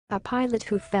A pilot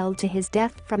who fell to his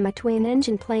death from a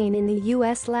twin-engine plane in the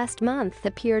U.S. last month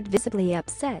appeared visibly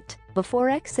upset before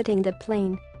exiting the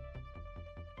plane.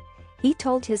 He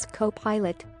told his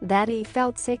co-pilot that he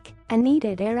felt sick and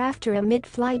needed air after a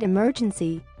mid-flight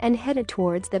emergency and headed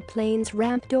towards the plane's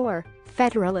ramp door,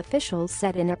 federal officials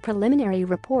said in a preliminary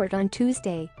report on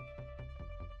Tuesday.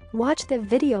 Watch the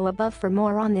video above for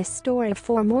more on this story.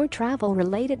 For more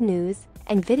travel-related news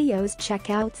and videos, check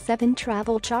out 7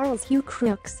 Travel. Charles Hew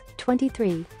Crooks,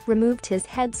 23, removed his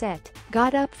headset,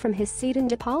 got up from his seat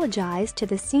and apologized to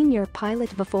the senior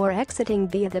pilot before exiting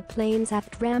via the plane's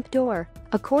aft ramp door,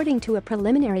 according to a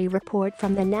preliminary report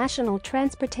from the National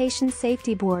Transportation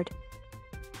Safety Board.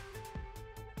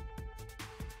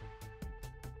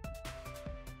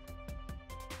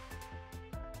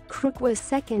 Crook was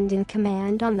second in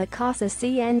command on the CASA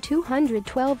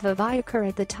CN-212 Aviator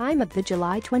at the time of the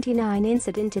July 29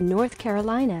 incident in North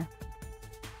Carolina.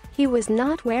 He was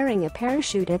not wearing a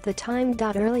parachute at the time.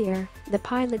 Earlier, the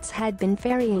pilots had been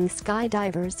ferrying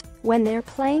skydivers when their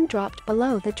plane dropped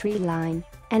below the tree line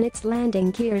and its landing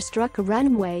gear struck a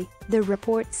runway, the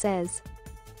report says.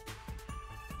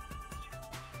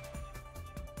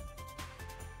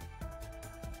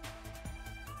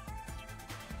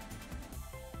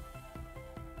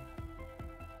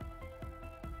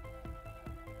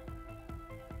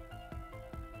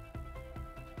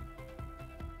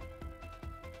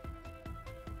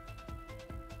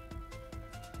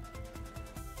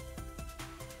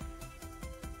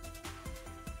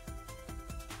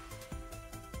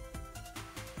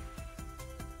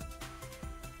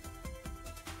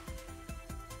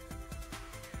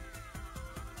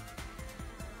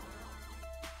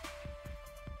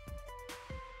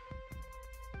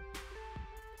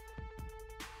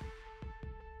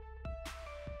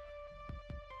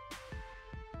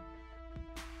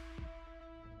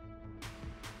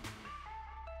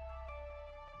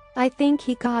 "I think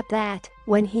he got that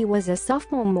when he was a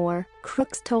sophomore,"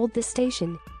 Crooks told the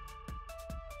station.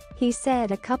 He said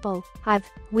a couple of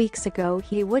weeks ago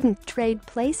he wouldn't trade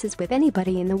places with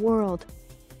anybody in the world.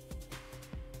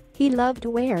 He loved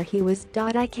where he was.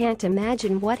 "I can't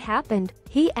imagine what happened,"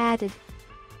 he added.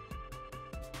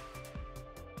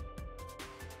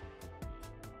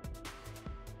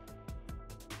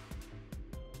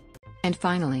 And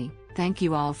finally, thank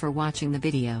you all for watching the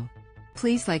video.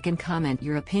 Please like and comment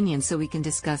your opinion so we can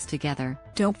discuss together.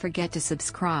 Don't forget to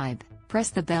subscribe,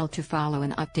 press the bell to follow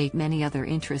and update many other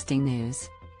interesting news.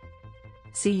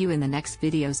 See you in the next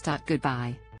videos.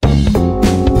 Goodbye.